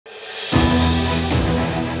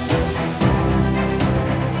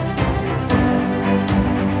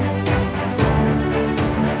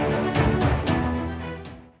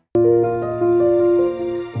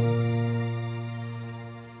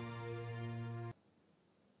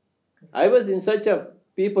I was in search of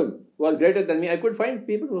people who are greater than me. I could find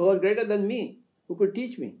people who are greater than me, who could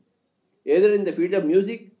teach me, either in the field of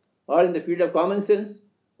music, or in the field of common sense,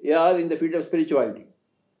 or in the field of spirituality.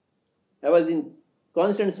 I was in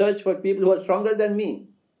constant search for people who are stronger than me.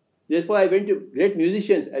 Therefore, I went to great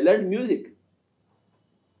musicians. I learned music.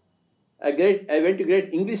 I went to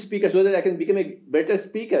great English speakers so that I can become a better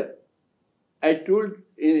speaker. I toured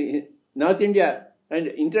in North India and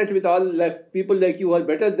interact with all people like you who are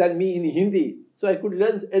better than me in Hindi, so I could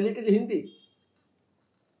learn a little Hindi.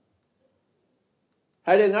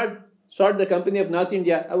 Had I not sought the company of North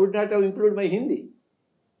India, I would not have improved my Hindi.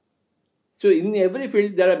 So in every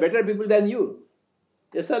field, there are better people than you.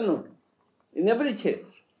 Yes or no? In every case,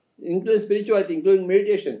 including spirituality, including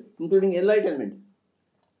meditation, including enlightenment.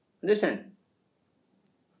 Understand?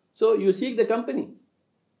 So you seek the company.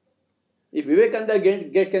 If Vivekananda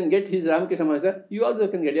can get his Ramakrishna Maharaj, you also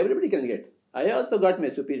can get. Everybody can get. I also got my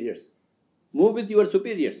superiors. Move with your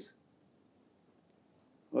superiors.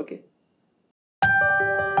 Okay.